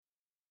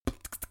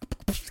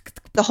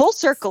the whole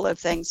circle of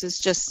things is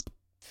just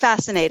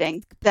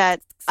fascinating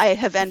that I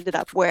have ended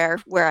up where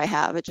I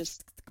have. It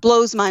just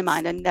blows my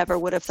mind. I never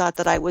would have thought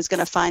that I was going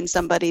to find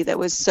somebody that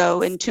was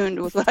so in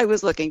tune with what I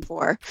was looking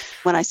for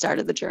when I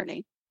started the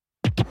journey.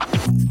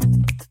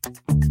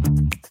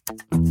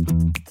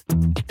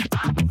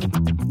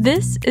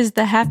 This is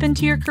the Happen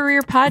to Your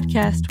Career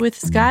podcast with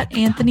Scott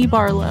Anthony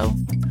Barlow.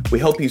 We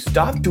help you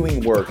stop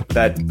doing work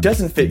that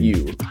doesn't fit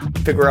you,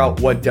 figure out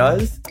what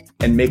does,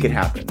 and make it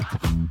happen.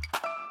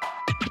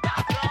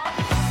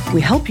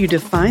 We help you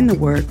define the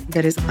work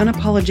that is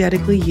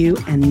unapologetically you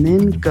and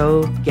then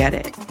go get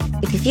it.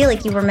 If you feel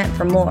like you were meant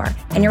for more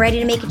and you're ready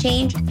to make a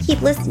change,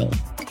 keep listening.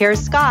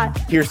 Here's Scott.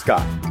 Here's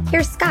Scott.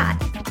 Here's Scott.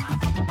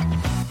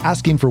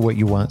 Asking for what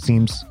you want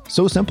seems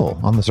so simple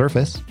on the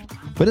surface,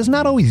 but it's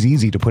not always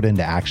easy to put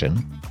into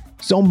action.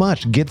 So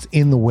much gets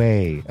in the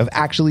way of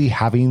actually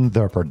having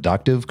the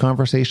productive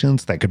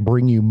conversations that could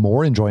bring you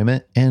more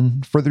enjoyment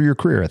and further your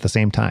career at the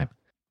same time.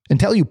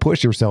 Until you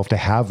push yourself to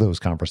have those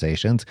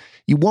conversations,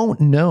 you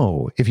won't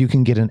know if you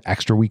can get an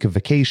extra week of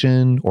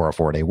vacation or a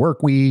 4-day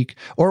work week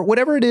or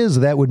whatever it is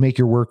that would make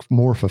your work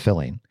more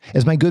fulfilling.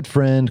 As my good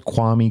friend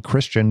Kwame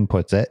Christian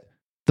puts it,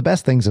 the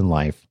best things in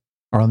life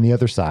are on the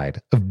other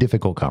side of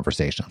difficult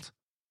conversations.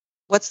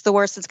 What's the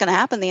worst that's going to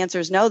happen? The answer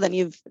is no. Then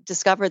you've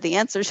discovered the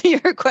answer to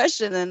your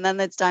question, and then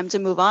it's time to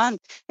move on.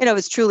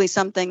 It's truly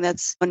something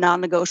that's a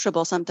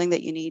non-negotiable, something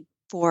that you need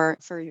for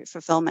your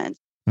fulfillment.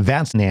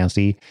 That's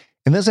Nancy.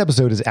 And this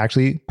episode is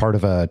actually part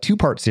of a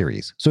 2-part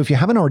series. So if you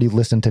haven't already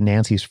listened to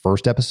Nancy's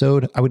first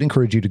episode, I would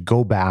encourage you to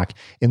go back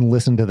and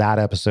listen to that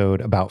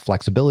episode about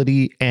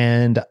flexibility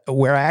and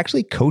where I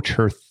actually coach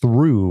her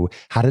through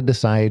how to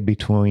decide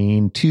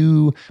between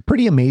 2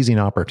 pretty amazing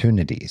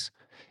opportunities.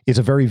 It's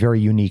a very,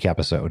 very unique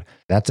episode.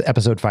 That's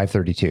episode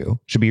 532.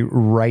 Should be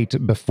right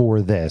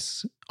before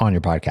this on your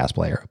podcast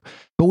player.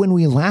 But when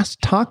we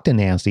last talked to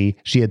Nancy,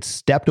 she had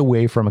stepped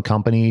away from a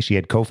company she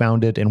had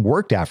co-founded and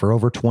worked at for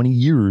over 20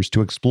 years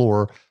to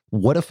explore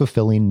what a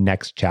fulfilling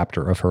next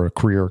chapter of her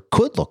career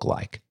could look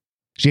like.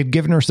 She had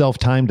given herself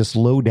time to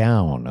slow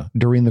down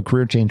during the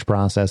career change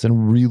process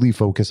and really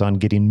focus on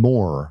getting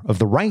more of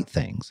the right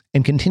things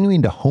and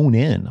continuing to hone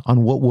in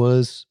on what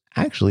was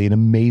actually an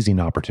amazing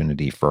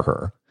opportunity for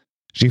her.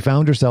 She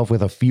found herself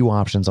with a few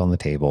options on the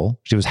table.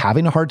 She was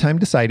having a hard time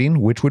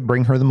deciding which would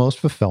bring her the most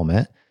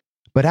fulfillment.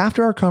 But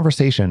after our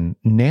conversation,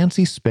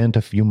 Nancy spent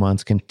a few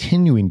months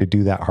continuing to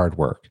do that hard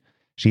work.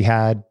 She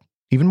had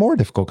even more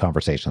difficult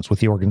conversations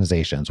with the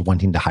organizations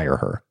wanting to hire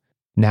her.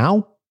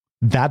 Now,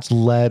 that's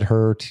led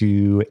her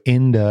to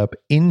end up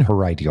in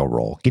her ideal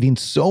role, getting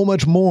so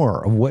much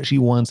more of what she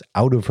wants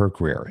out of her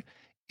career.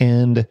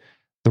 And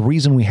the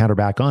reason we had her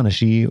back on is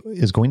she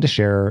is going to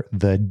share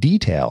the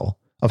detail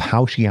of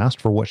how she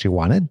asked for what she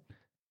wanted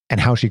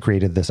and how she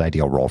created this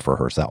ideal role for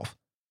herself.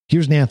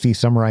 Here's Nancy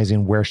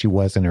summarizing where she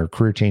was in her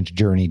career change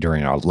journey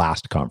during our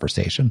last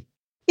conversation.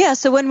 Yeah,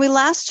 so when we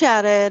last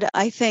chatted,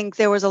 I think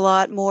there was a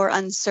lot more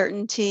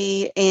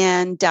uncertainty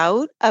and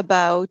doubt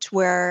about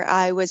where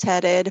I was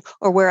headed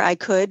or where I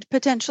could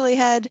potentially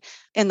head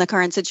in the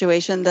current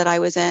situation that I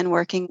was in,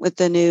 working with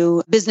the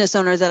new business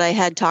owner that I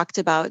had talked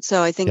about.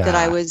 So I think that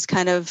I was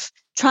kind of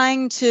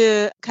trying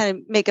to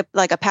make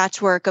a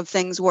patchwork of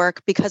things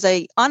work because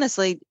I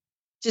honestly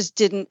just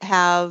didn't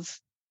have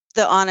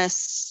the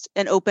honest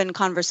and open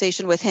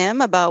conversation with him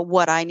about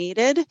what I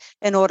needed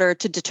in order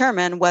to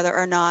determine whether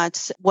or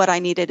not what I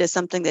needed is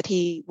something that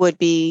he would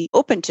be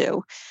open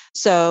to.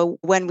 So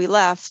when we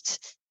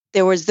left,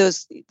 there was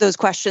those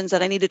questions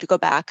that I needed to go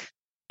back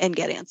and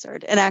get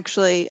answered. And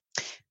actually,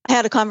 I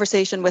had a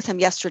conversation with him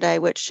yesterday,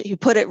 which he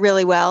put it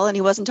really well. And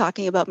he wasn't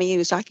talking about me. He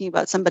was talking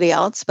about somebody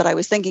else. But I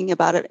was thinking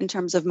about it in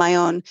terms of my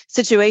own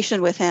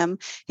situation with him.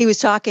 He was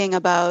talking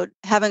about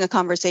having a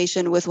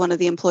conversation with one of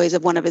the employees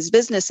of one of his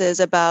businesses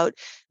about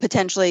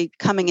potentially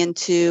coming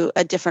into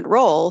a different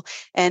role.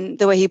 And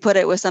the way he put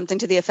it was something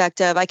to the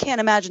effect of, I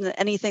can't imagine that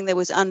anything that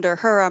was under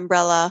her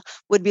umbrella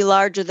would be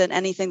larger than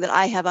anything that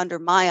I have under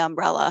my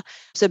umbrella.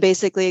 So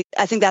basically,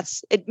 I think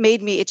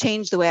it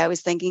changed the way I was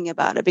thinking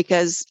about it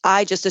because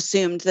I just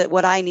assumed that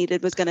what I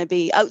needed was going to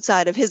be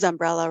outside of his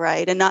umbrella,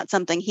 right? And not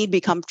something he'd be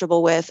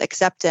comfortable with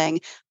accepting.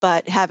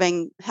 But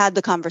having had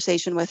the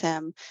conversation with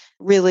him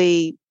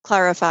really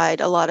clarified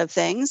a lot of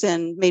things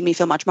and made me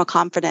feel much more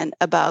confident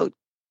about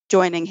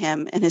joining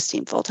him and his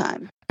team full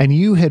time. And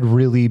you had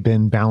really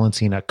been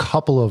balancing a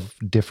couple of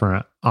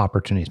different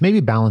opportunities. Maybe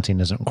balancing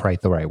isn't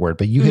quite the right word,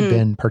 but you had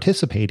been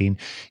participating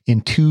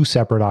in 2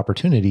 separate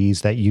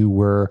opportunities that you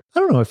were, I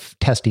don't know if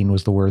testing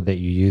was the word that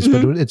you used,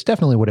 but it's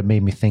definitely what it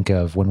made me think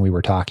of when we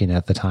were talking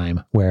at the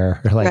time,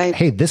 where you're like,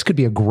 hey, this could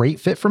be a great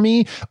fit for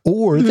me,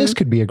 or this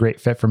could be a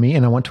great fit for me.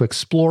 And I want to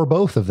explore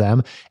both of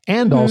them.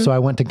 And also I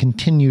want to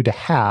continue to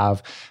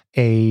have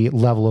a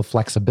level of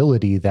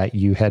flexibility that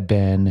you had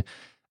been,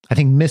 I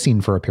think,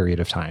 missing for a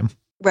period of time.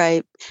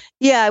 Right.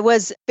 Yeah, I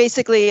was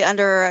basically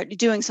under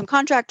doing some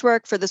contract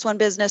work for this one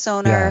business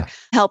owner,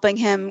 helping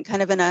him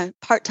kind of in a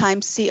part-time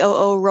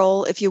COO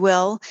role, if you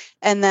will,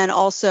 and then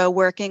also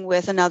working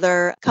with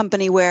another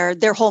company where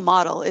their whole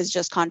model is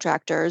just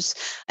contractors.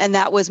 And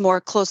that was more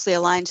closely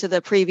aligned to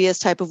the previous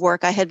type of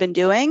work I had been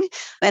doing.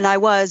 And I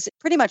was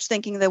pretty much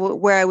thinking that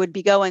where I would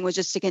be going was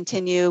just to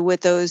continue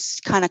with those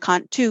kind of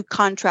two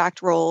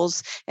contract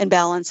roles and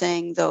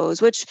balancing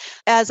those, which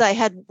as I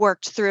had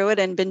worked through it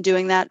and been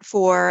doing that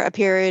for a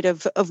period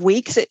of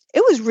weeks, it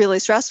was really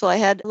stressful. I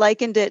had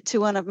likened it to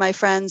one of my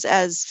friends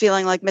as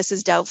feeling like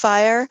Mrs.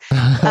 Doubtfire,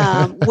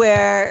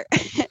 where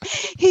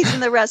he's in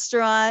the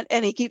restaurant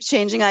and he keeps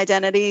changing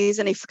identities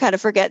and he kind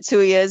of forgets who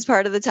he is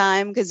part of the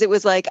time, because it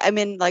was like I'm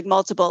in like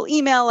multiple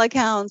email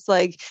accounts,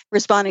 like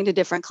responding to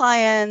different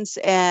clients.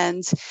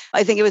 And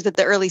I think it was at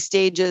the early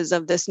stages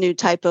of this new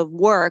type of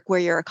work where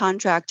you're a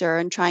contractor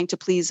and trying to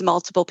please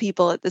multiple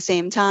people at the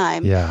same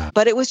time. Yeah.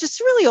 But it was just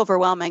really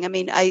overwhelming. I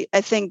mean, I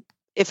think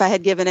if I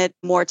had given it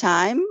more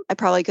time, I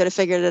probably could have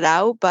figured it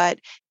out, but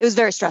it was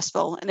very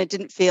stressful and it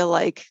didn't feel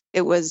like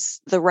it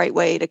was the right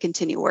way to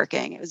continue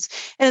working. And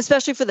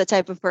especially for the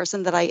type of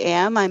person that I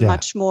am, I'm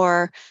much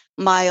more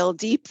mile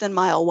deep than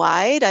mile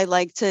wide. I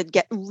like to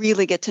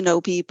really get to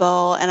know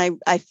people. And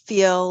I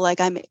feel like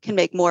I can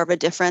make more of a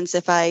difference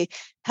if I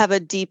have a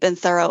deep and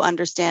thorough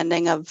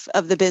understanding of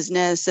the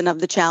business and of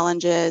the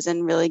challenges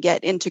and really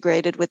get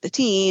integrated with the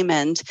team.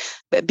 And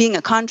being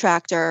a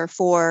contractor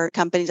for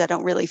companies, I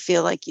don't really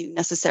feel like you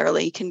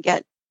necessarily can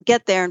get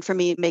there. And for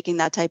me, making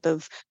that type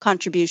of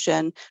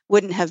contribution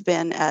wouldn't have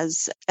been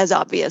as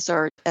obvious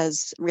or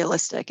as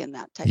realistic in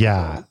that type of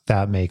role.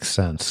 That makes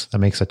sense. That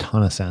makes a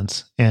ton of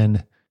sense.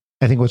 And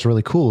I think what's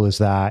really cool is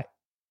that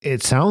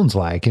it sounds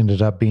like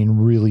ended up being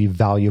really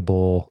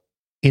valuable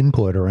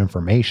input or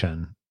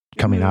information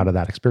coming out of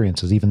that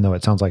experiences, even though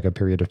it sounds like a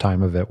period of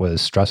time of it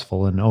was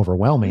stressful and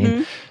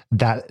overwhelming.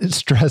 That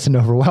stress and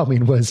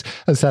overwhelming was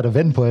a set of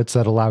inputs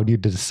that allowed you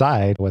to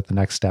decide what the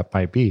next step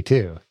might be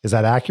too. Is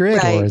that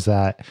accurate? Right. Or is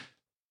that...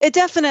 It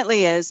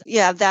definitely is.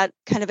 Yeah, that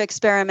kind of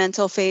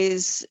experimental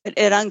phase,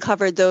 it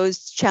uncovered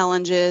those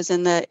challenges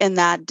and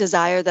that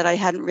desire that I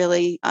hadn't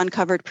really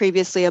uncovered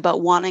previously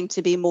about wanting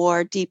to be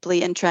more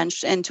deeply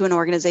entrenched into an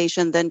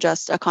organization than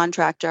just a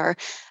contractor.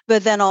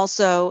 But then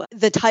also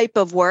the type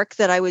of work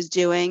that I was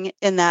doing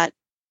in that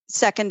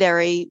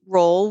secondary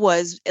role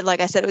was, like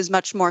I said, it was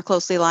much more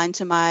closely aligned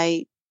to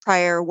my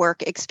prior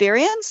work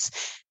experience.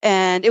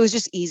 And it was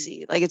just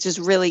easy. Like, it's just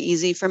really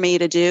easy for me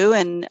to do.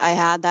 And I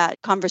had that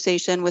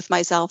conversation with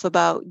myself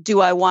about,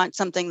 do I want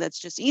something that's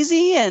just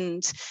easy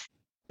and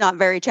not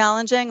very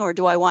challenging? Or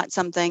do I want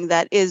something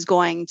that is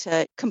going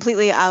to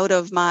completely out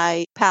of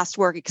my past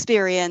work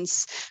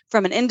experience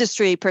from an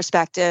industry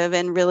perspective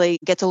and really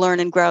get to learn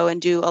and grow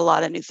and do a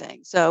lot of new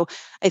things? So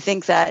I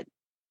think that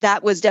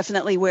was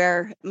definitely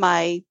where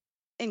my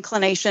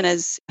inclination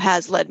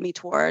has led me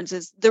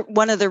towards.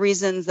 One of the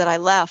reasons that I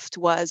left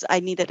was I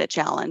needed a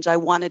challenge. I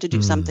wanted to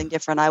do something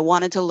different. I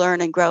wanted to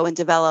learn and grow and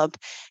develop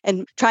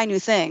and try new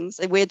things.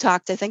 We had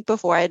talked, I think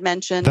before I had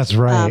mentioned that's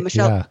right.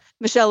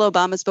 Michelle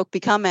Obama's book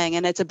Becoming,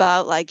 and it's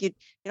about like you're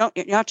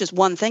not just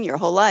one thing your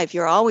whole life.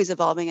 You're always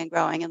evolving and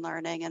growing and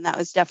learning. And that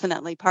was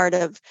definitely part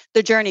of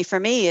the journey for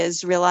me,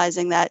 is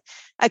realizing that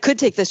I could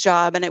take this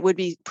job and it would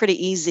be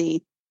pretty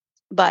easy,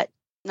 but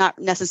not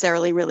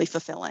necessarily really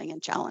fulfilling and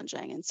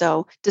challenging. And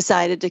so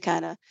decided to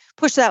kind of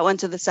push that one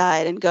to the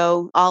side and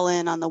go all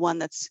in on the one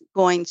that's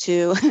going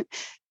to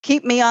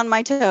keep me on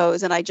my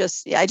toes. And I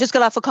just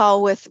got off a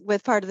call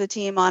with part of the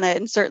team on it,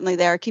 and certainly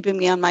they're keeping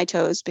me on my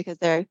toes because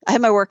I have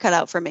my work cut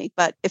out for me,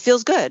 but it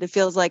feels good. It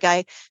feels like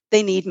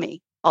they need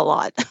me a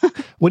lot.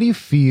 What do you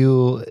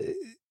feel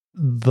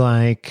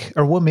like,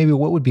 or what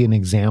would be an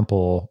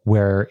example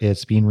where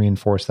it's being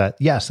reinforced that,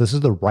 yes, this is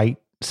the right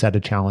set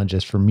of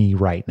challenges for me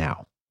right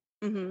now?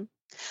 Mm-hmm.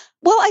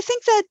 Well, I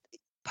think that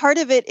part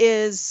of it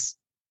is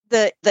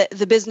the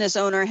business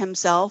owner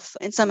himself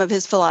and some of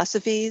his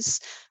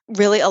philosophies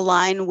really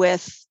align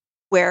with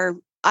where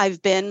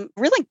I've been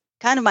really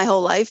kind of my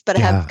whole life, but I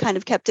have kind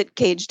of kept it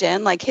caged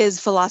in. Like his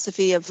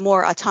philosophy of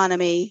more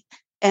autonomy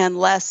and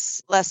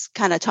less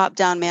kind of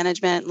top-down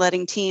management,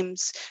 letting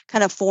teams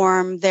kind of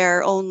form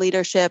their own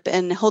leadership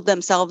and hold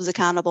themselves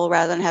accountable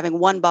rather than having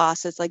one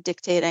boss that's like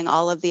dictating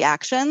all of the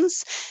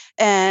actions.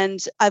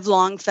 And I've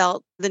long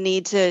felt the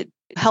need to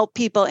help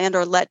people and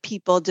or let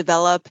people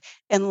develop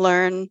and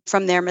learn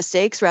from their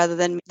mistakes rather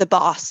than the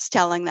boss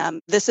telling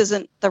them, this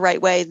isn't the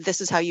right way, this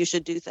is how you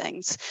should do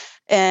things.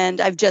 And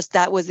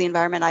that was the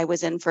environment I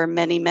was in for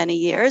many, many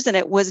years. And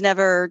it was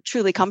never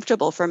truly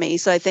comfortable for me.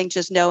 So I think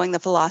just knowing the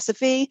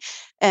philosophy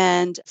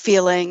and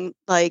feeling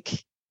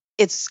like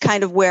it's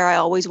kind of where I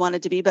always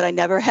wanted to be, but I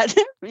never had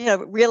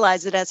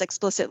realized it as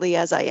explicitly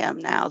as I am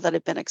now that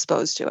I've been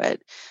exposed to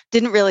it.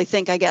 Didn't really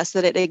think, I guess,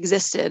 that it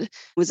existed. It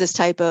was this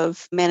type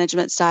of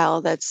management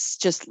style that's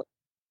just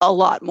a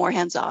lot more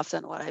hands-off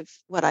than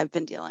what I've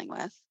been dealing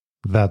with.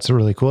 That's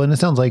really cool. And it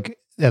sounds like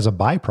as a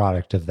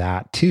byproduct of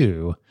that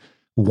too,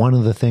 one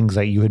of the things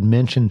that you had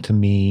mentioned to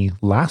me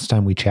last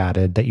time we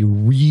chatted that you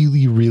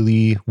really,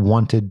 really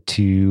wanted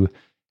to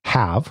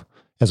have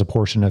as a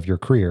portion of your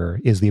career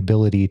is the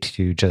ability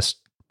to just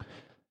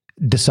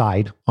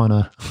decide on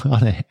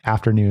an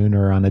afternoon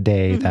or on a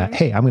day that,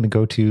 hey, I'm going to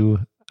go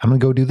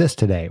do this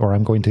today, or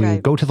I'm going to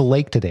go to the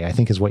lake today, I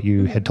think is what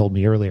you had told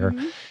me earlier.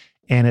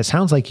 And it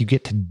sounds like you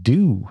get to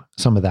do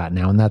some of that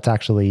now, and that's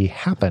actually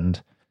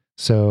happened.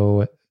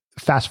 So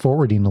fast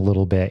forwarding a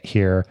little bit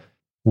here,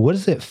 what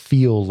does it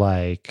feel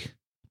like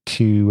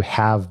to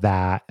have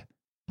that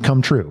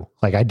come true?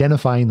 Like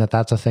identifying that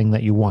that's a thing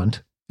that you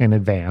want in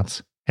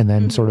advance, and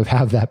then sort of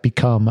have that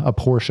become a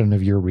portion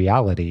of your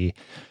reality.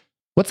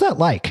 What's that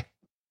like?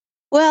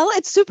 Well,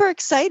 it's super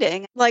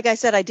exciting. Like I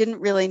said, I didn't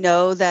really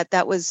know that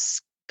that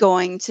was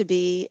going to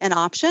be an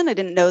option. I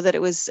didn't know that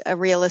it was a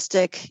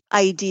realistic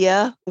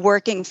idea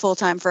working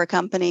full-time for a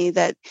company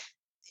that,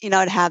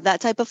 I'd have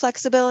that type of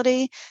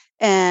flexibility,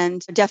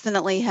 and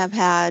definitely have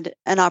had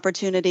an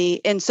opportunity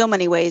in so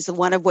many ways.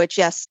 One of which,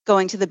 yes,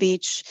 going to the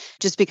beach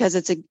just because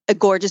it's a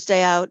gorgeous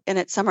day out and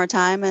it's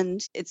summertime,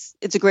 and it's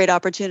a great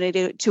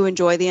opportunity to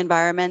enjoy the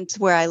environment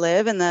where I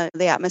live and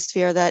the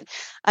atmosphere that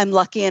I'm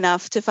lucky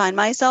enough to find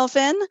myself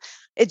in.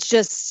 I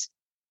just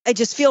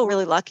feel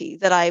really lucky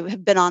that I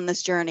have been on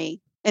this journey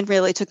and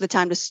really took the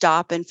time to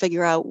stop and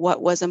figure out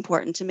what was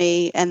important to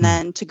me, and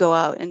then to go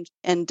out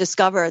and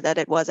discover that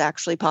it was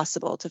actually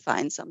possible to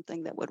find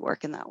something that would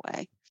work in that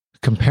way.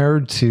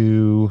 Compared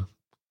to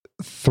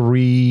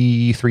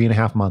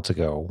 3.5 months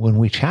ago when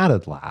we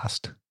chatted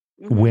last,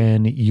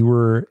 when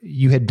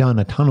you had done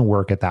a ton of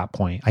work at that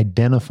point,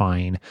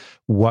 identifying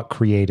what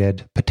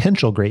created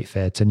potential great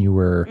fits, and you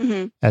were,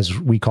 as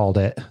we called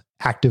it,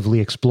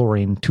 actively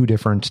exploring two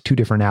different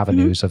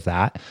avenues of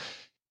that.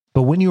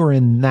 But when you were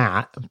in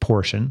that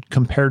portion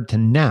compared to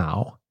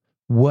now,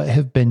 what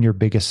have been your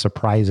biggest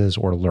surprises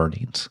or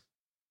learnings?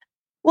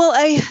 Well,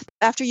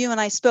 after you and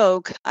I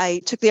spoke,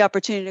 I took the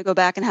opportunity to go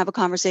back and have a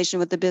conversation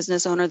with the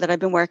business owner that I've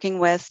been working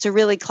with to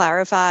really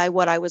clarify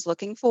what I was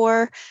looking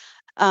for.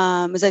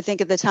 As I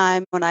think at the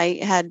time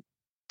when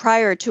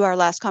prior to our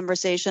last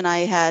conversation, I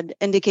had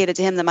indicated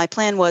to him that my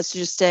plan was to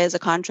just stay as a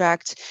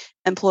contract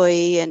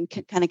employee and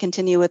kind of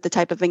continue with the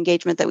type of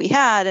engagement that we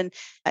had. And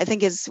I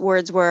think his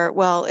words were,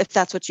 well, if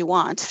that's what you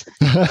want.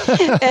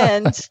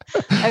 And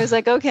I was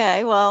like,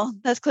 okay, well,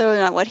 that's clearly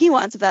not what he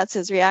wants if that's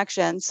his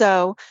reaction.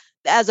 So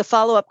as a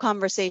follow-up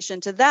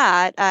conversation to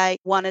that, I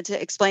wanted to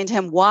explain to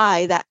him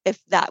why that, if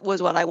that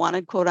was what I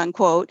wanted, quote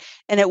unquote,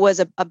 and it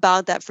was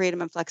about that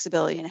freedom and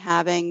flexibility and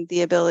having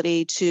the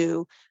ability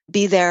to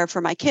be there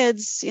for my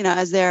kids,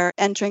 as they're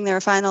entering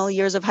their final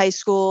years of high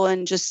school,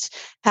 and just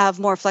have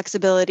more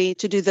flexibility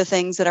to do the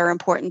things that are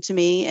important to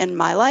me in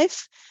my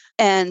life.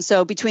 And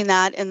so between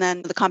that and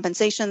then the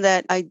compensation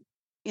that I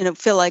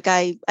feel like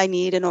I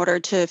need in order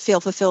to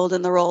feel fulfilled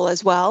in the role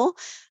as well.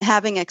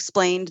 Having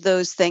explained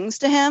those things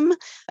to him,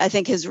 I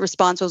think his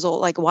response was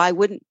like,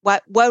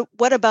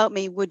 what about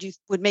me would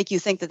make you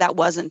think that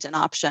wasn't an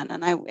option?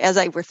 And as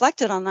I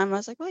reflected on them, I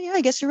was like, well, yeah,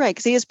 I guess you're right.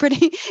 Cause he's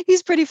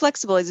pretty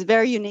flexible. He's a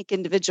very unique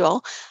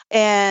individual.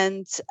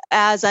 And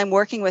as I'm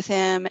working with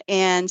him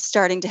and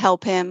starting to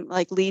help him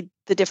lead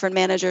the different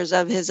managers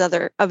of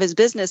his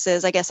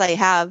businesses, I guess I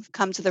have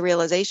come to the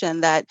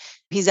realization that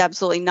he's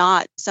absolutely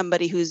not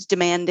somebody who's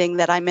demanding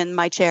that I'm in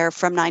my chair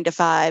from 9 to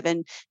 5,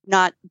 and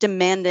not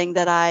demanding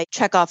that I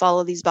check off all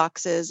of these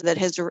boxes that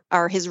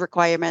are his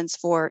requirements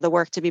for the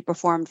work to be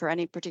performed for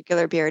any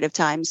particular period of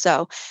time.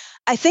 So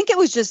I think it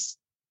was just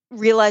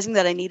realizing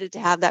that I needed to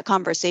have that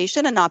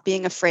conversation and not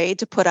being afraid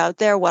to put out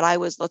there what I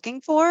was looking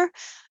for,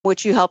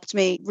 which you helped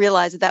me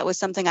realize that was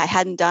something I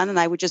hadn't done. And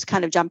I would just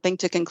kind of jumping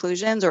to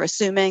conclusions or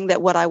assuming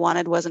that what I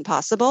wanted wasn't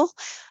possible.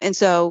 And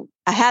so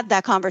I had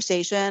that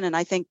conversation, and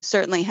I think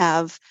certainly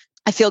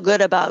I feel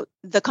good about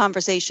the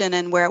conversation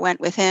and where it went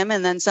with him,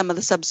 and then some of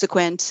the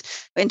subsequent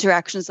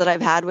interactions that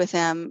I've had with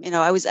him.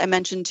 I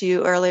mentioned to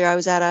you earlier, I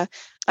was at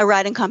a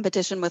riding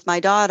competition with my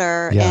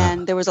daughter,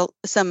 and there was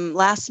some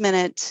last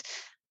minute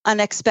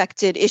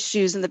unexpected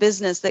issues in the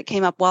business that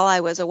came up while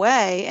I was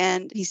away.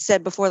 And he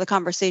said before the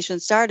conversation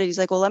started, he's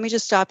like, well, let me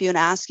just stop you and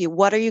ask you,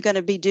 what are you going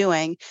to be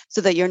doing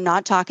so that you're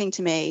not talking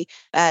to me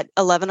at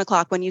 11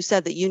 o'clock when you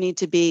said that you need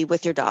to be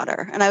with your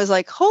daughter? And I was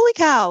like, holy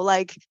cow,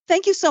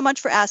 thank you so much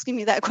for asking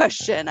me that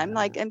question.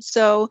 I'm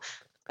so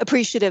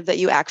appreciative that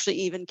you actually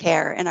even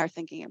care and are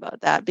thinking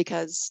about that,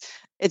 because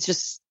it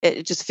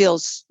just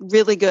feels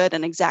really good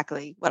and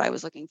exactly what I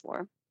was looking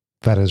for.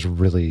 That is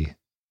really,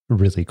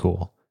 really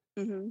cool.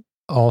 Mm-hmm.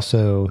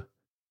 Also,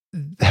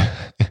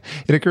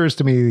 it occurs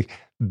to me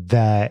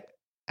that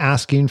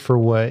asking for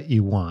what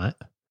you want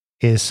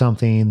is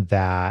something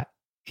that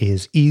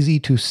is easy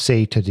to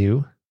say to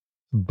do,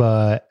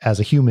 but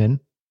as a human,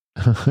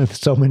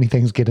 so many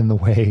things get in the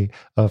way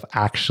of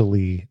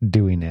actually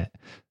doing it.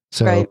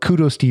 So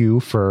kudos to you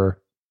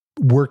for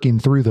working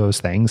through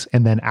those things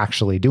and then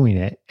actually doing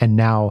it. And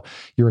now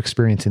you're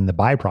experiencing the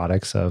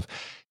byproducts of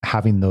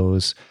having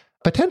those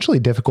potentially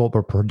difficult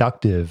but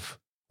productive,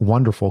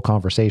 wonderful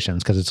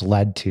conversations, because it's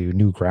led to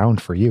new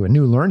ground for you and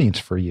new learnings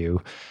for you.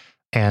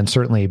 and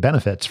certainly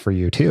benefits for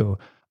you too.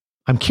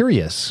 I'm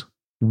curious,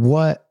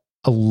 what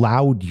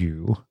allowed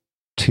you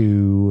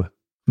to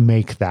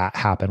make that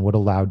happen? What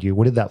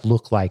did that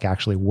look like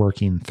actually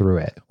working through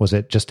it? Was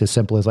it just as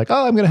simple as like,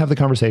 oh, I'm going to have the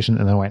conversation,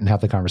 and then I went and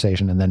have the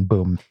conversation and then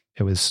boom,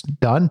 it was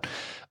done?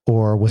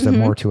 Or was there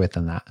more to it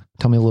than that?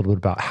 Tell me a little bit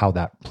about how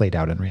that played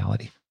out in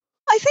reality.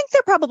 I think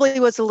there probably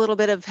was a little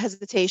bit of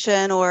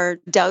hesitation or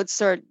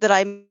doubts or that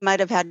I might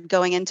have had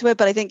going into it.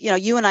 But I think,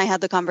 you and I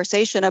had the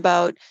conversation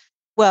about,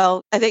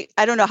 well, I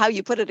don't know how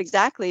you put it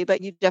exactly,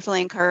 but you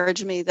definitely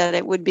encouraged me that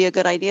it would be a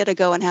good idea to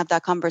go and have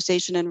that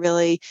conversation and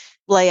really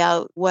lay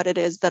out what it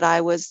is that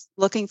I was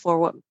looking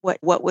for,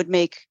 what would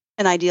make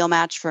an ideal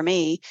match for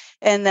me.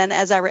 And then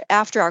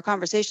after our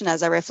conversation,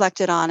 as I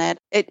reflected on it,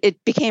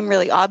 it became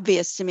really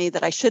obvious to me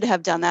that I should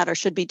have done that or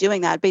should be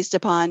doing that based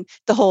upon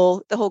the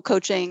whole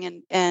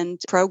coaching and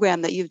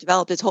program that you've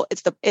developed.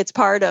 It's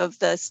part of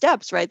the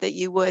steps, right, that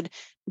you would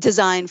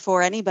design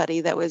for anybody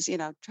that was,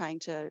 trying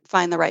to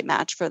find the right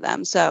match for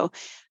them. So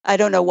I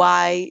don't know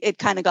why it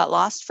kind of got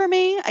lost for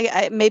me.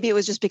 Maybe it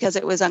was just because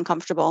it was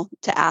uncomfortable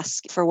to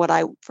ask for what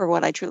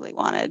I truly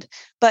wanted.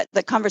 But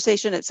the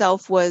conversation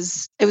itself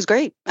was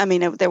great. I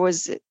mean,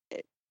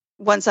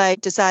 once I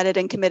decided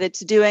and committed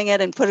to doing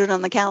it and put it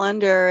on the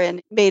calendar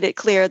and made it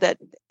clear that,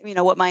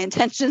 what my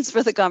intentions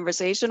for the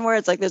conversation were,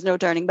 it's like, there's no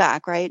turning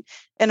back, right?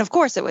 And of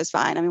course it was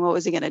fine. I mean, what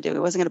was he going to do? He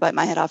wasn't going to bite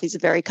my head off. He's a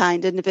very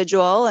kind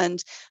individual.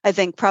 And I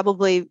think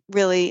probably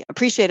really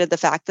appreciated the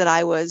fact that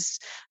I was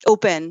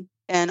open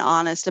and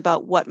honest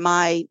about what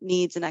my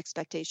needs and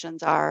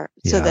expectations are,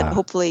 so that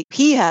hopefully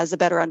he has a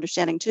better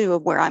understanding too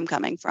of where I'm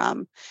coming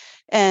from.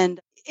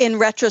 And in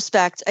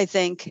retrospect, I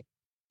think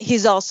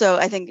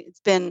it's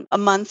been a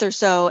month or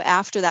so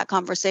after that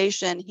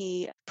conversation,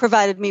 he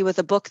provided me with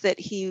a book that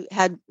he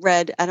had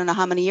read, I don't know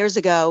how many years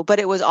ago, but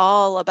it was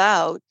all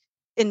about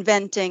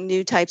inventing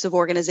new types of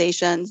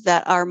organizations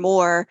that are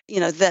more,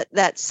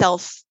 that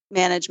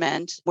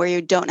self-management where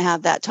you don't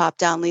have that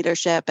top-down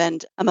leadership.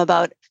 And I'm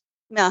about,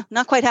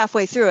 not quite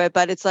halfway through it,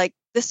 but it's like,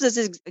 this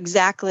is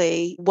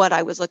exactly what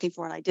I was looking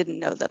for, and I didn't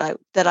know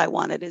that I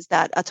wanted, is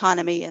that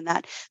autonomy and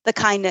that the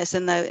kindness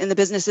and the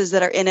businesses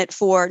that are in it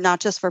for not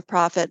just for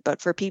profit, but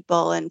for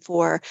people and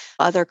for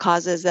other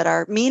causes that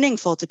are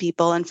meaningful to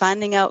people, and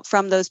finding out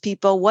from those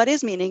people what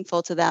is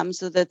meaningful to them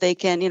so that they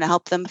can,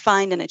 help them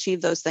find and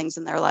achieve those things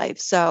in their life.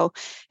 So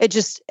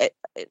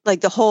like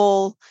the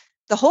whole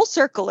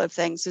circle of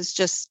things is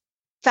just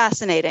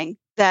fascinating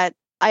that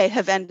I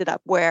have ended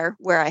up where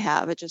I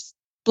have. It just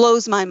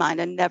blows my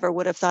mind. I never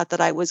would have thought that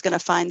I was going to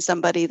find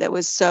somebody that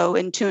was so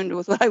in tune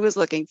with what I was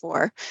looking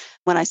for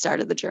when I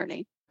started the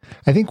journey.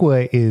 I think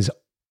what is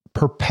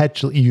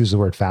perpetually, you used the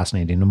word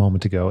fascinating a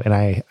moment ago, and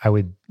I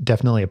would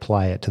definitely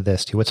apply it to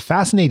this too. What's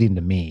fascinating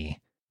to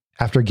me,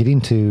 after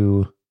getting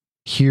to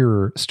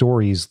hear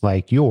stories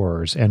like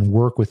yours and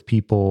work with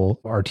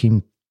people, our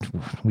team,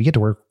 we get to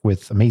work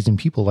with amazing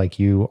people like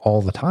you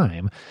all the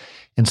time.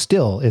 And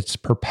still, it's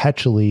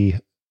perpetually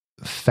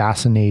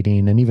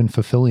fascinating and even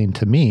fulfilling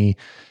to me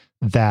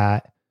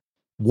that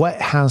what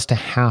has to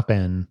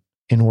happen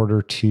in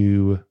order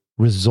to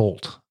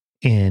result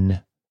in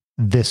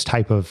this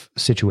type of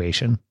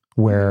situation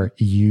where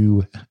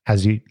you,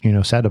 as you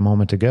said a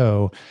moment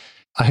ago,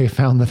 I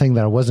found the thing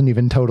that I wasn't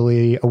even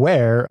totally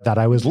aware that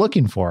I was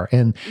looking for.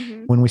 And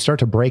when we start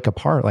to break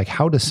apart, like,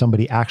 how does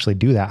somebody actually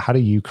do that? How do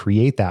you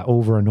create that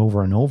over and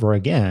over and over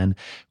again?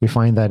 We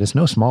find that it's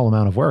no small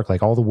amount of work.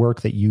 Like all the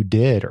work that you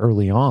did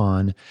early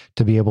on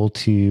to be able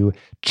to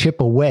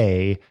chip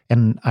away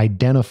and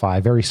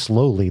identify very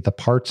slowly the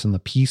parts and the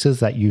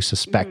pieces that you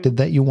suspected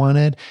that you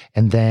wanted,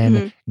 and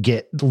then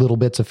get little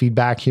bits of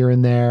feedback here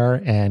and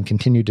there and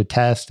continue to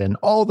test and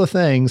all the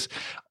things.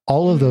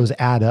 All of those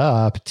add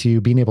up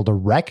to being able to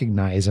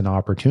recognize an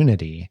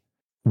opportunity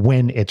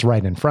when it's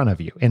right in front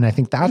of you. And I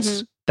think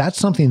that's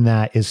something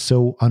that is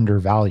so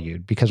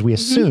undervalued, because we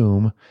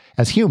assume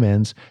as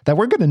humans that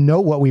we're going to know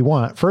what we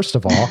want, first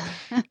of all,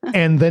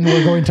 and then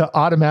we're going to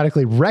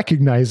automatically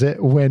recognize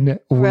it when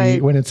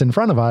it's in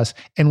front of us.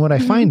 And what I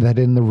find that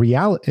in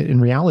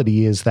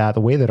reality is that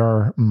the way that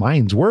our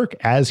minds work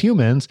as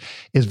humans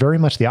is very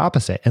much the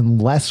opposite.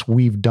 Unless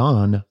we've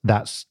done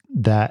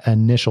that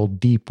initial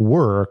deep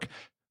work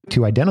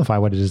to identify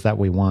what it is that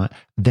we want,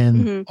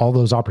 then all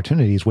those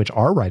opportunities, which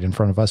are right in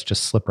front of us,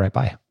 just slip right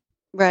by.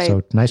 Right.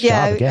 So nice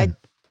job again.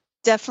 I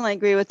definitely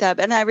agree with that.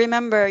 And I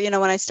remember,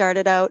 when I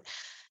started out,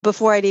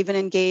 before I'd even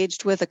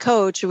engaged with a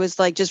coach, it was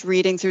like just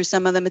reading through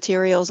some of the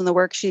materials and the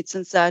worksheets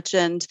and such,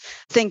 and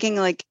thinking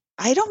like,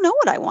 I don't know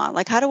what I want.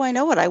 Like, how do I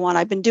know what I want?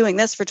 I've been doing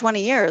this for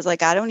 20 years.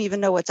 Like, I don't even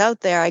know what's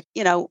out there.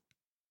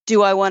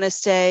 Do I want to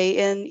stay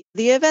in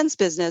the events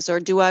business,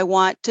 or do I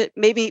want to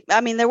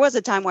there was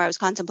a time where I was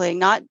contemplating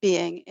not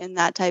being in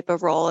that type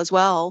of role as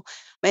well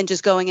and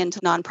just going into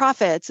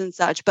nonprofits and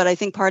such. But I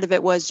think part of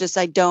it was just,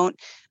 I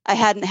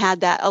hadn't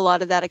had a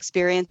lot of that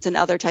experience in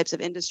other types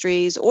of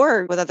industries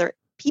or with other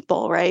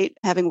people, right?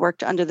 Having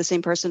worked under the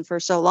same person for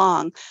so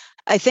long.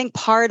 I think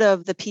part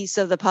of the piece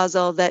of the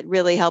puzzle that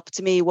really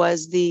helped me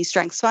was the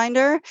Strengths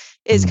Finder,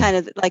 is kind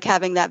of like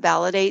having that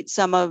validate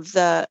some of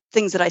the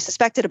things that I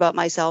suspected about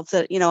myself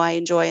that, I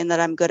enjoy and that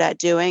I'm good at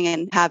doing,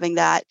 and having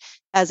that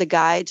as a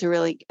guide to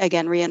really,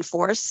 again,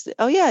 reinforce,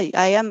 oh yeah,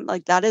 I am,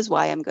 like, that is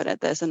why I'm good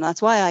at this. And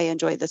that's why I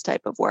enjoy this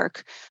type of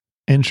work.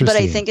 Interesting.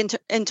 But I think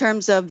in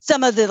terms of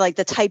some of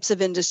the types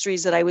of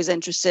industries that I was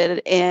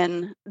interested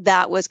in,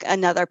 that was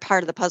another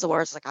part of the puzzle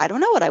where it's like, I don't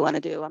know what I want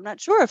to do. I'm not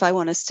sure if I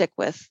want to stick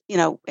with,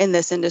 in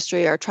this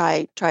industry, or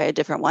try a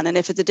different one. And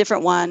if it's a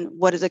different one,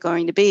 what is it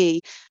going to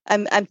be?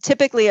 I'm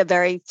typically a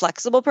very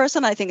flexible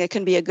person. I think it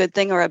can be a good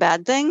thing or a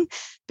bad thing,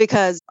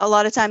 because a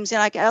lot of times,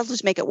 I'll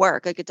just make it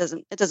work. Like, it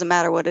doesn't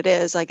matter what it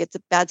is. Like, it's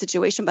a bad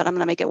situation, but I'm going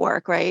to make it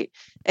work. Right.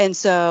 And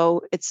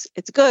so it's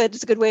good.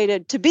 It's a good way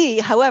to be.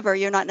 However,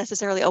 you're not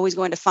necessarily always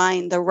going to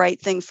find the right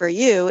thing for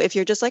you if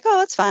you're just like,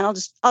 oh, it's fine. I'll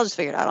just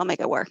figure it out. I'll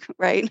make it work.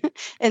 Right.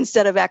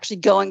 Instead of actually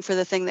going for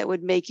the thing that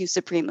would make you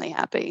supremely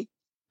happy.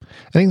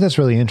 I think that's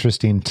really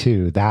interesting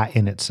too. That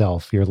in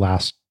itself, your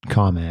last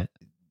comment,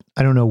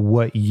 I don't know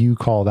what you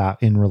call that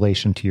in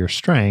relation to your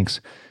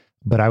strengths,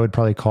 but I would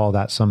probably call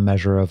that some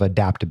measure of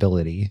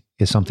adaptability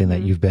is something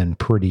that you've been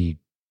pretty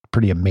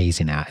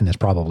amazing at, and is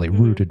probably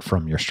rooted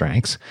from your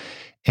strengths.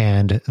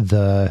 And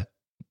the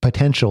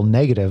potential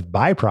negative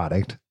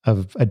byproduct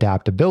of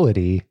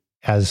adaptability,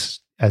 as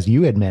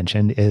you had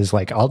mentioned, is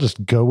like, I'll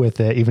just go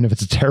with it, even if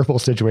it's a terrible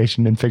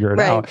situation, and figure it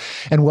out.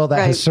 And while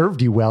that has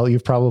served you well,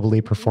 you've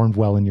probably performed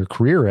well in your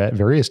career at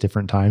various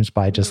different times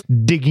by just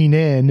digging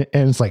in.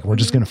 And it's like, we're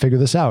just going to figure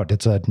this out.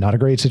 It's not a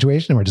great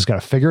situation. We're just going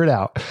to figure it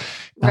out.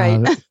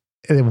 Right.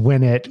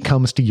 When it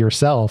comes to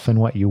yourself and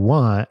what you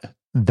want,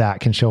 that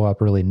can show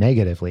up really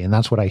negatively. And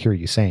that's what I hear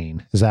you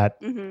saying. Is that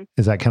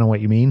kind of what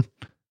you mean?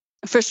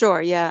 For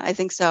sure. Yeah, I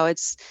think so.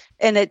 It's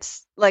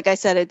like I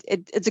said,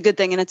 it's a good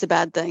thing and it's a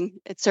bad thing.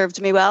 It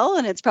served me well,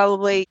 and it's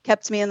probably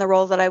kept me in the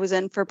role that I was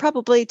in for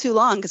probably too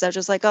long, because I was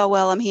just like, oh,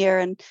 well, I'm here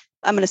and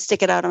I'm going to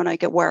stick it out. I'm going to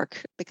make it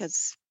work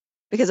because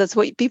that's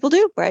what people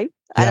do, right?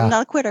 Yeah. I'm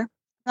not a quitter.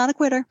 Not a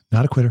quitter.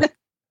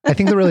 I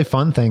think the really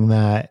fun thing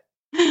that,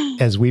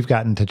 as we've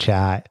gotten to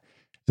chat,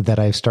 that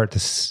I've started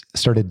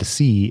to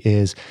see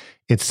is,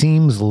 it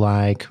seems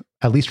like,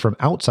 at least from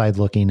outside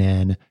looking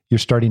in, you're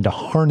starting to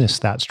harness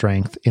that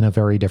strength in a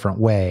very different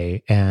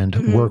way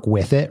and work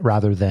with it,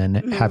 rather than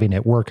having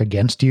it work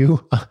against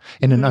you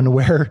in an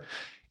unaware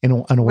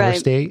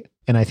state.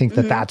 And I think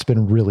that that's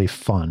been really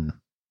fun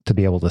to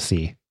be able to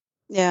see.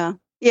 Yeah.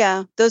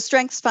 Yeah. Those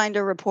Strengths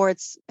Finder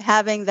reports,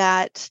 having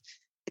that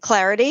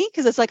clarity,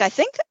 because it's like, I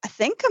think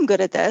I'm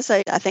good at this.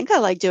 I think I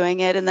like doing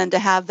it. And then to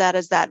have that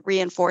as that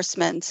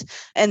reinforcement.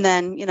 And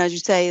then, as you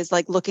say, is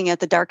like looking at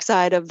the dark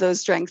side of those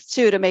strengths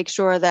too, to make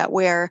sure that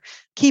we're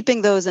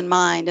keeping those in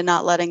mind and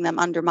not letting them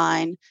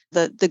undermine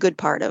the good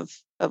part of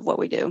what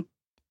we do.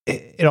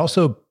 It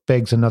also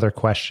begs another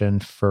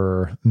question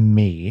for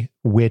me,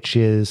 which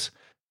is,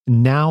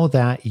 now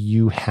that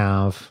you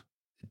have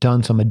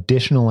done some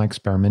additional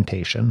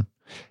experimentation,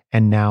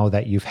 and now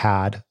that you've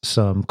had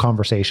some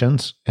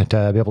conversations and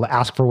to be able to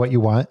ask for what you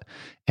want,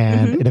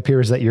 and it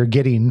appears that you're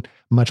getting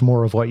much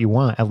more of what you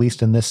want, at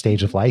least in this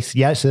stage of life.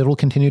 Yes, it'll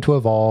continue to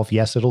evolve.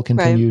 Yes, it'll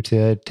continue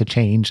to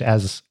change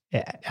as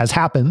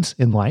happens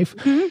in life.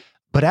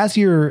 But as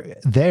you're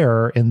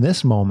there in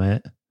this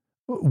moment,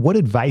 what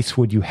advice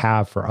would you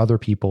have for other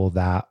people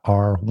that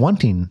are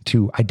wanting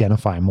to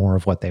identify more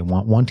of what they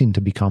want, wanting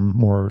to become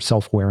more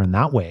self-aware in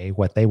that way,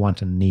 what they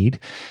want and need?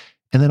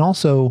 And then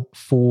also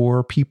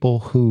for people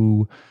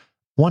who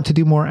want to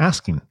do more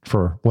asking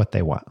for what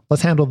they want.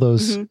 Let's handle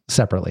those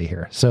separately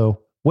here. So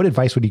what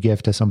advice would you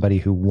give to somebody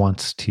who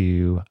wants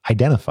to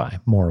identify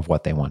more of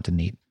what they want and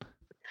need?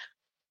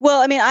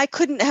 Well, I mean, I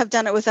couldn't have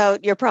done it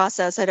without your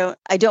process. I don't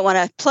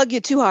want to plug you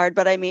too hard,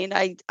 but I mean,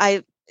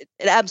 it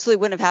absolutely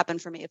wouldn't have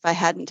happened for me if I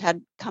hadn't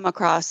had come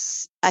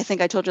across. I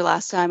think I told you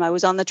last time, I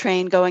was on the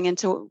train going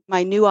into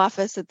my new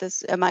office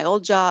at my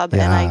old job,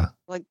 and I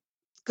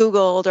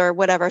Googled or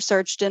whatever,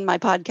 searched in my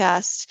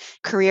podcast,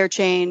 career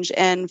change.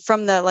 And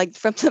from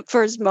the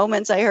first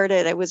moments I heard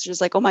it, I was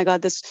just like, oh my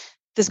God, this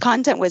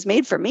content was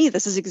made for me.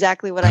 This is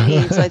exactly what I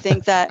need. So I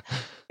think that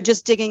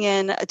just digging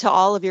in to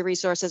all of your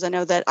resources, I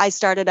know that I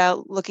started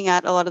out looking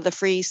at a lot of the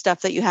free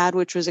stuff that you had,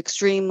 which was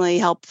extremely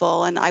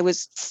helpful. And I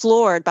was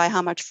floored by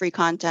how much free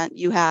content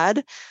you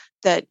had,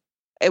 that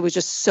it was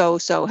just so,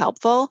 so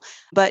helpful.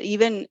 But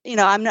even,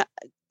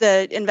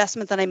 the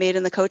investment that I made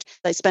in the coach,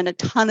 I spent a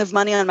ton of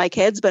money on my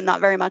kids, but not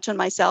very much on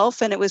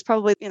myself. And it was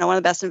probably, one of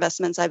the best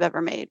investments I've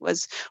ever made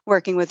was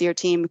working with your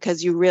team,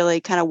 because you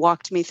really kind of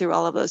walked me through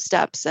all of those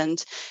steps.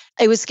 And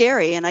it was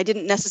scary. And I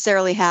didn't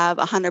necessarily have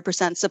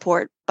 100%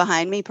 support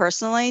behind me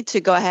personally to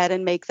go ahead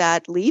and make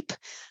that leap.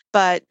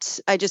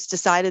 But I just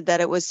decided that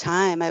it was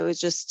time. I was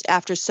just,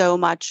 after so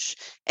much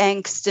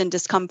angst and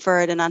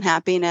discomfort and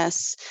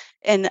unhappiness.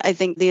 And I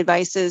think the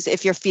advice is,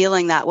 if you're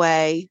feeling that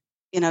way,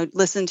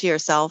 listen to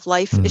yourself.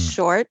 Life is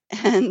short,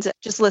 and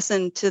just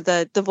listen to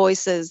the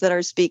voices that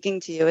are speaking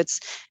to you.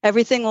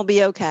 Everything will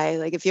be okay.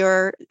 Like, if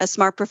you're a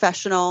smart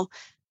professional,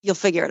 you'll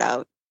figure it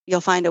out.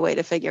 you'll find a way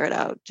to figure it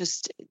out.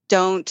 Just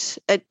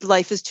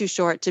life is too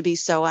short to be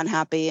so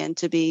unhappy and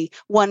to be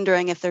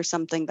wondering if there's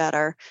something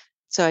better.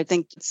 So I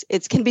think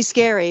it can be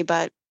scary,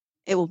 but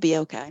it will be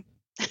okay.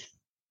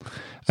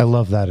 I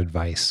love that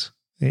advice.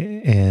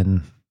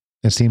 And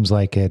it seems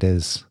like it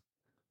is,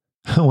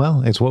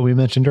 well, it's what we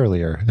mentioned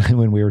earlier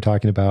when we were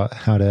talking about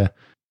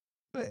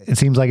it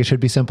seems like it should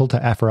be simple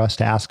for us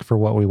to ask for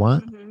what we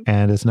want. Mm-hmm.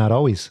 And it's not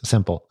always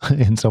simple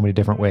in so many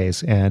different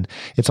ways. And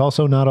it's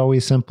also not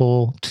always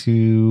simple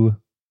to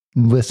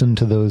listen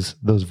to those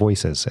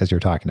voices as you're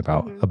talking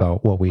about, mm-hmm.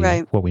 about what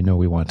we know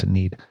we want and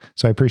need.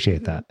 So I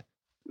appreciate mm-hmm. that.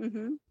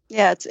 Mm-hmm.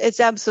 Yeah, it's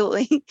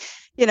absolutely,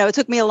 it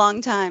took me a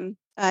long time.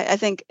 I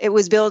think it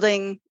was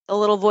building a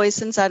little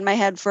voice inside my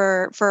head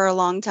for a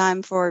long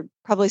time, for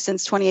probably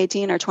since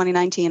 2018 or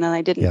 2019. And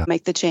I didn't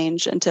make the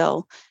change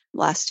until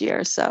last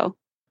year. So.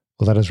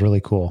 Well, that is really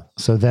cool.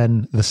 So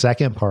then the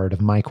second part of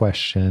my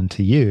question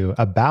to you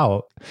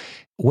about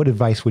what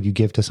advice would you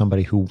give to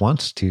somebody who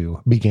wants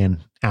to begin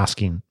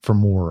asking for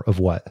more of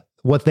what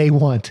they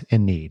want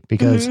and need?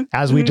 Because mm-hmm.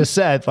 as we mm-hmm. just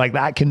said, like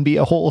that can be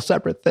a whole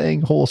separate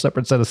thing, whole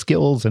separate set of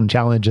skills and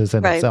challenges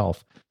in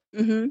itself.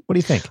 Mm-hmm. What do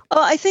you think?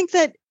 Well, I think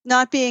that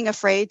not being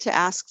afraid to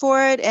ask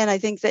for it. And I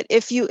think that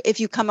if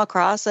you come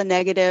across a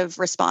negative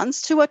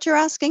response to what you're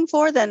asking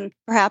for, then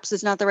perhaps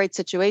it's not the right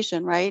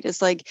situation, right?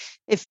 It's like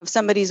if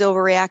somebody's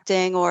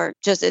overreacting or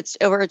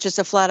it's just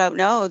a flat out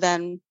no,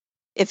 then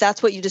if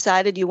that's what you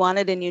decided you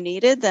wanted and you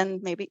needed, then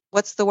maybe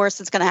what's the worst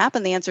that's going to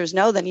happen? The answer is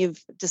no. Then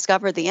you've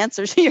discovered the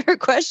answer to your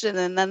question.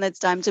 And then it's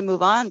time to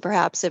move on.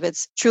 Perhaps if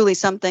it's truly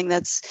something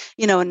that's,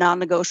 a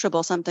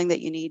non-negotiable, something that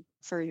you need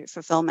for your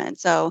fulfillment.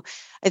 So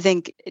I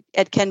think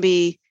it can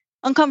be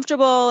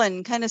uncomfortable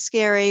and kind of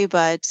scary,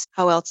 but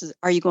how else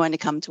are you going to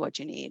come to what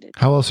you need?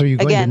 How else are you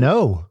going to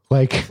know?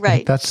 Like,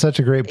 right. That's such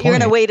a great point. You're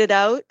going to wait it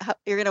out.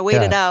 You're going to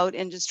wait it out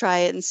and just try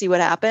it and see what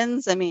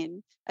happens. I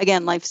mean,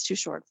 again, life's too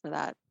short for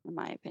that, in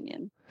my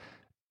opinion.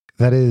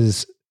 That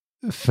is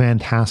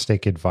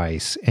fantastic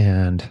advice.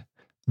 And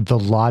the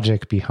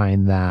logic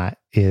behind that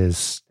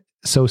is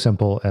so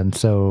simple and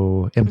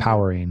so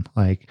empowering.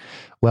 Like,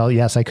 well,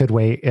 yes, I could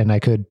wait and I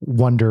could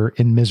wonder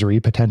in misery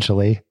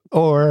potentially,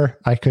 or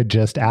I could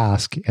just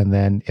ask. And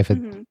then if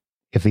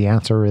the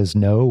answer is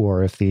no,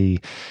 or if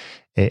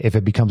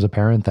it becomes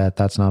apparent that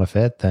that's not a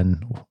fit,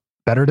 then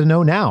better to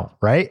know now,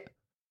 right?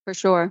 For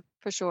sure.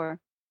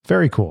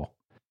 Very cool.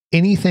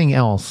 Anything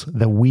else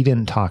that we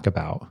didn't talk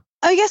about?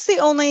 I guess the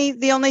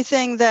only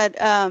thing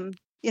that,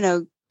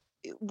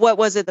 what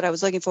was it that I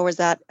was looking for was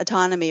that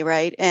autonomy,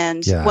 right?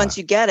 And once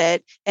you get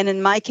it, and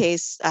in my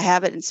case, I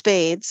have it in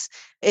spades,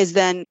 is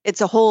then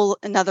it's a whole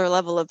another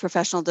level of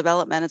professional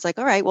development. It's like,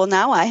 all right, well,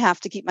 now I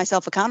have to keep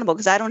myself accountable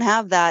because I don't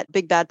have that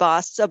big bad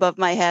boss above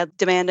my head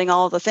demanding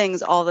all the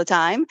things all the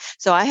time.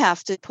 So I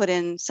have to put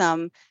in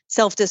some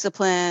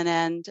self-discipline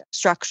and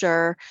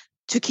structure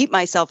to keep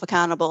myself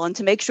accountable and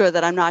to make sure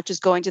that I'm not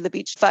just going to the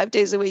beach 5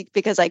 days a week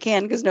because I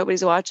can, because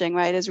nobody's watching,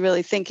 right? Is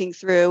really thinking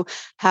through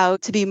how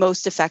to be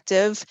most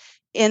effective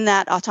in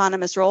that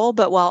autonomous role,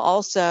 but while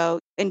also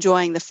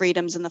enjoying the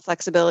freedoms and the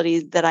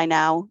flexibility that I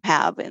now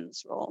have in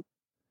this role.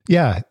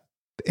 Yeah.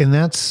 And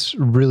that's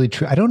really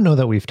true. I don't know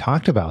that we've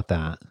talked about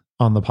that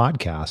on the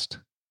podcast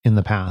in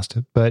the past,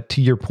 but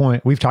to your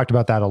point, we've talked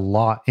about that a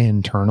lot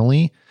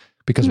internally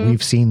because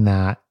we've seen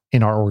that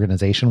in our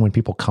organization. When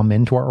people come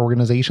into our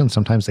organization,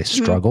 sometimes they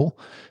struggle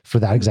for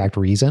that exact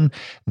reason,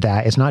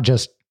 that it's not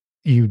just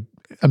you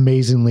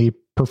amazingly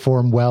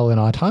perform well in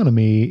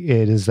autonomy.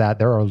 It is that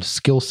there are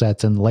skill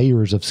sets and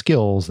layers of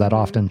skills that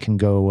often can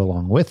go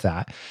along with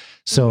that.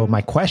 So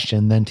my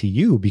question then to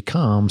you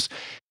becomes,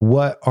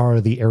 what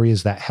are the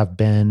areas that have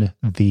been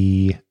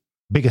the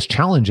biggest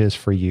challenges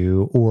for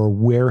you, or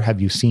where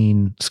have you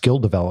seen skill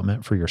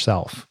development for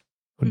yourself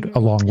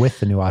along with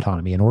the new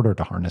autonomy in order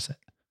to harness it?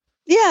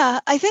 Yeah,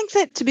 I think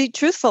that, to be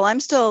truthful, I'm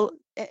still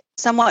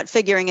somewhat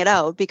figuring it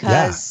out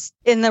because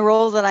in the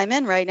role that I'm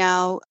in right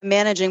now,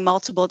 managing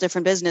multiple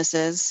different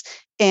businesses,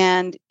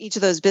 and each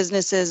of those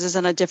businesses is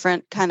on a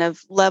different kind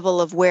of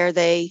level of where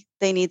they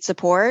need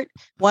support.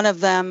 One of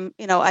them,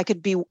 I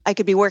could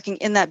be working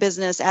in that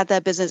business, at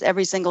that business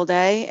every single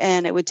day,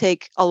 and it would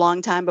take a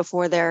long time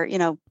before they're,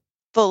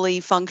 fully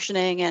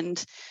functioning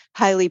and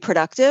highly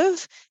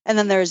productive. And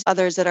then there's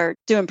others that are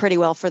doing pretty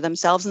well for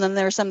themselves. And then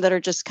there are some that are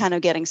just kind of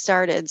getting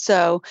started.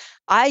 So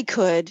I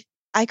could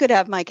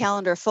have my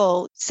calendar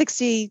full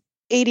 60,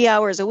 80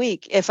 hours a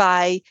week if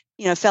I,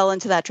 fell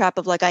into that trap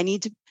of like, I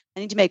need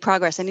to make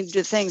progress. I need to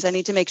do things. I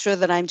need to make sure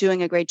that I'm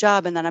doing a great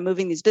job and that I'm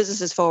moving these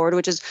businesses forward,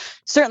 which is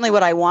certainly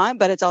what I want,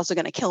 but it's also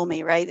going to kill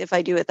me, right? If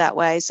I do it that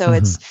way. So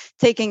it's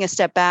taking a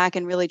step back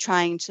and really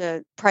trying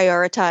to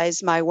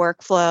prioritize my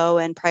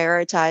workflow and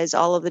prioritize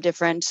all of the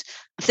different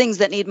things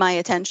that need my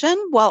attention,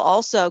 while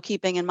also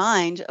keeping in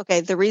mind, okay,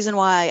 the reason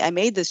why I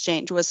made this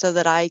change was so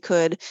that I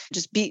could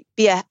just be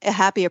a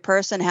happier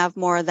person, have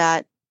more of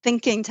that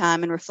thinking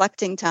time and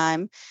reflecting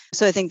time.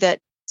 So I think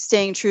that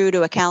staying true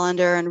to a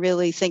calendar and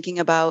really thinking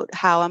about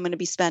how I'm going to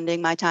be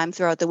spending my time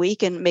throughout the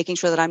week and making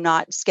sure that I'm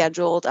not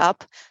scheduled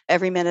up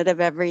every minute of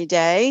every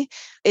day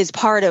is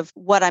part of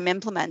what I'm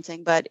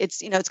implementing. But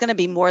it's, it's going to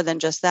be more than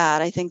just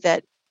that. I think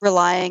that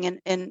relying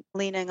and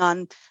leaning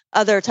on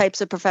other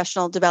types of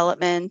professional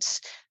development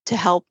to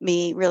help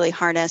me really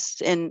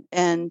harness and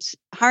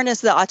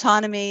harness the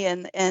autonomy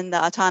and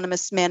the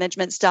autonomous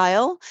management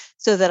style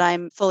so that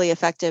I'm fully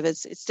effective.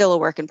 It's still a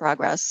work in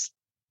progress.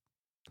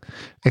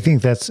 I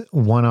think that's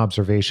one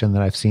observation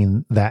that I've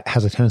seen that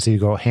has a tendency to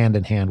go hand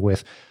in hand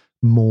with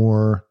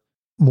more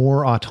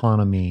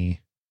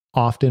autonomy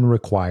often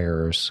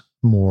requires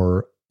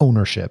more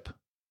ownership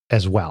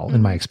as well,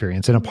 in my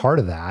experience. And a part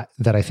of that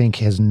I think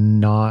has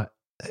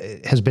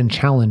been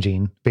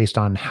challenging based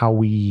on how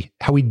we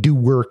do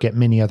work at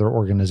many other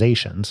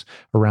organizations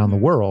around the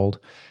world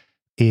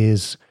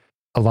is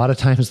a lot of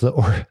times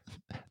the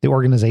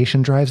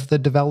organization drives the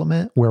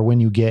development, where when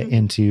you get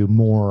into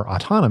more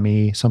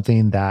autonomy,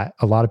 something that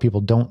a lot of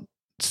people don't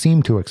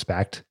seem to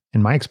expect,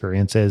 in my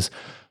experience, is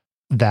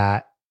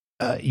that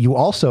you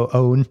also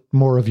own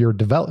more of your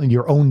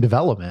own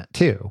development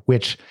too,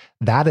 which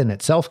that in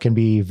itself can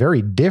be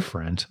very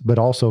different, but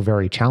also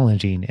very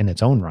challenging in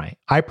its own right.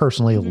 I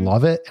personally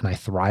love it and I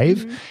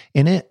thrive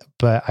in it,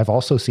 but I've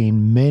also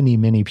seen many,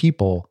 many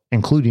people,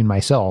 including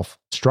myself,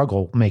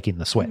 struggle making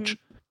the switch.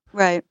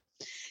 Right.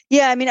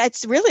 Yeah, I mean,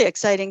 it's really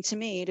exciting to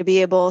me to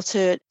be able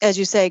to, as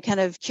you say, kind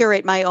of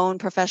curate my own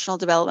professional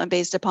development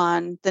based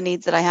upon the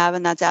needs that I have.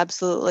 And that's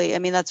absolutely, I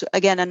mean, that's,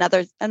 again,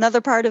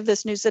 another part of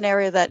this new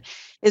scenario that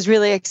is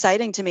really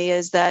exciting to me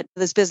is that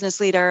this business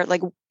leader,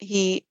 like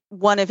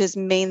one of his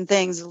main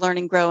things is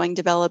learning, growing,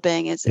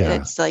 developing.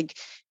 It's like,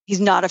 he's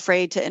not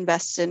afraid to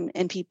invest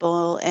in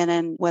people and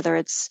in whether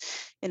it's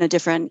in a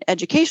different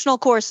educational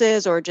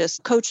courses or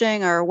just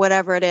coaching or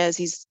whatever it is,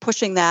 he's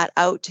pushing that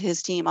out to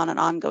his team on an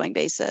ongoing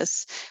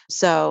basis.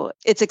 So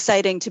it's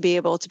exciting to be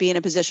able to be in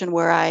a position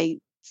where I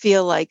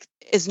feel like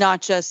it's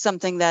not just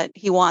something that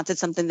he wants,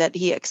 it's something that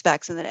he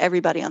expects, and that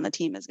everybody on the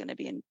team is going to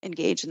be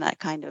engaged in that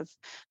kind of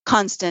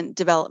constant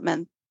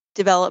development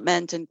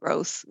and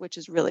growth, which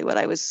is really what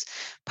I was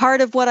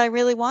part of what I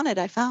really wanted,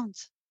 I found.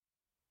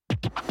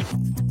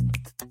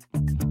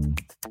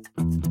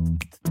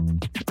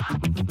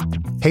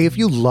 Hey, if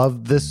you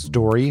love this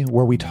story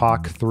where we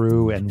talk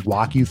through and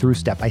walk you through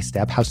step by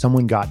step how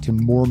someone got to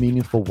more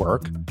meaningful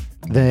work,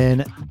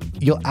 then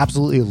you'll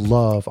absolutely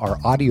love our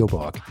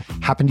audiobook,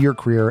 Happen to Your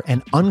Career,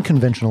 An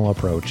Unconventional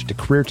Approach to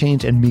Career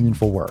Change and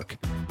Meaningful Work.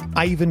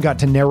 I even got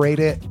to narrate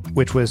it,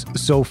 which was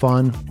so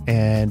fun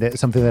and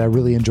it's something that I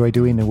really enjoy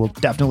doing and will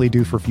definitely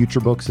do for future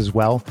books as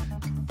well.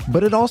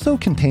 But it also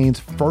contains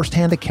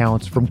firsthand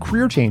accounts from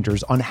career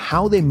changers on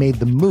how they made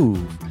the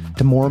move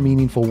to more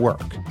meaningful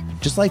work,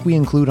 just like we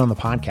include on the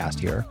podcast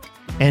here.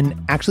 And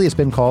actually, it's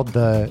been called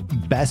the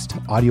best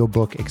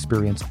audiobook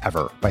experience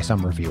ever by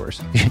some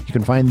reviewers. You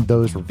can find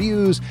those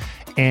reviews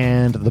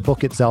and the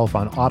book itself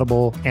on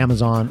Audible,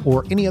 Amazon,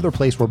 or any other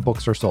place where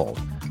books are sold.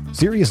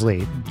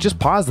 Seriously, just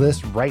pause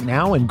this right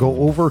now and go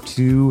over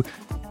to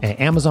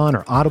Amazon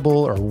or Audible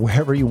or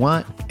wherever you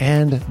want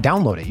and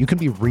download it. You can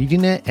be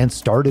reading it and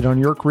start it on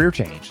your career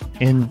change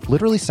in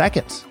literally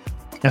seconds.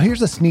 Now,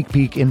 here's a sneak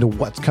peek into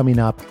what's coming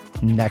up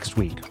next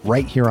week,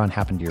 right here on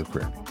Happen to Your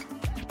Career.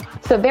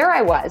 So there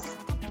I was,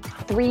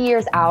 3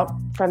 years out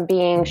from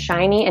being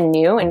shiny and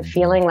new and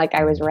feeling like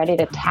I was ready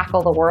to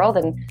tackle the world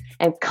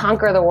and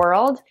conquer the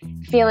world,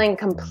 feeling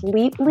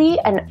completely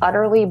and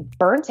utterly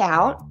burnt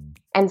out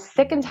and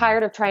sick and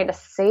tired of trying to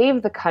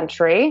save the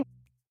country.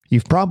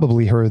 You've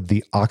probably heard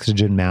the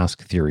oxygen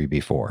mask theory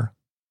before.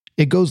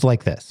 It goes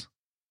like this.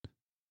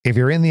 If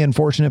you're in the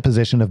unfortunate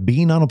position of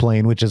being on a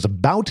plane which is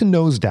about to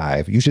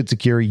nosedive, you should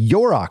secure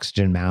your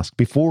oxygen mask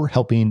before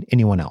helping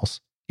anyone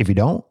else. If you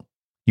don't,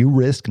 you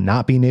risk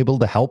not being able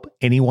to help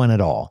anyone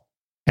at all.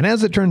 And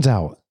as it turns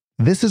out,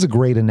 this is a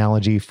great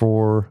analogy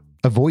for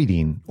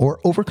avoiding or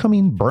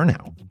overcoming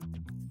burnout.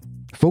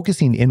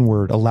 Focusing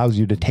inward allows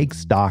you to take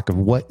stock of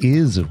what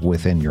is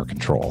within your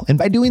control. And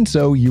by doing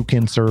so, you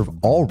can serve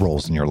all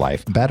roles in your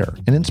life better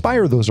and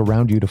inspire those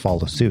around you to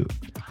follow suit.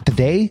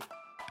 Today,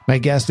 my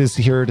guest is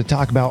here to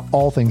talk about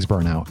all things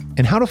burnout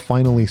and how to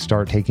finally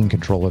start taking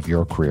control of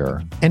your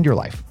career and your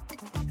life.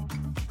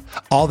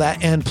 All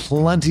that and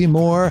plenty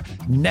more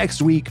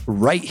next week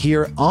right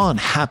here on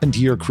Happen to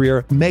Your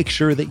Career. Make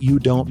sure that you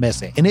don't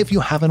miss it. And if you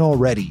haven't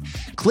already,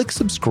 click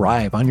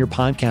subscribe on your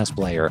podcast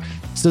player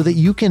so that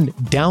you can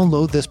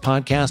download this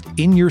podcast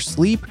in your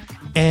sleep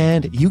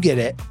and you get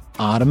it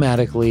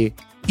automatically,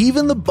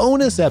 even the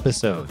bonus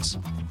episodes,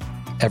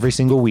 every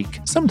single week,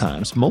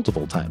 sometimes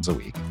multiple times a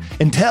week.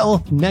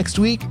 Until next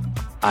week,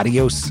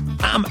 adios.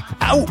 I'm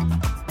out.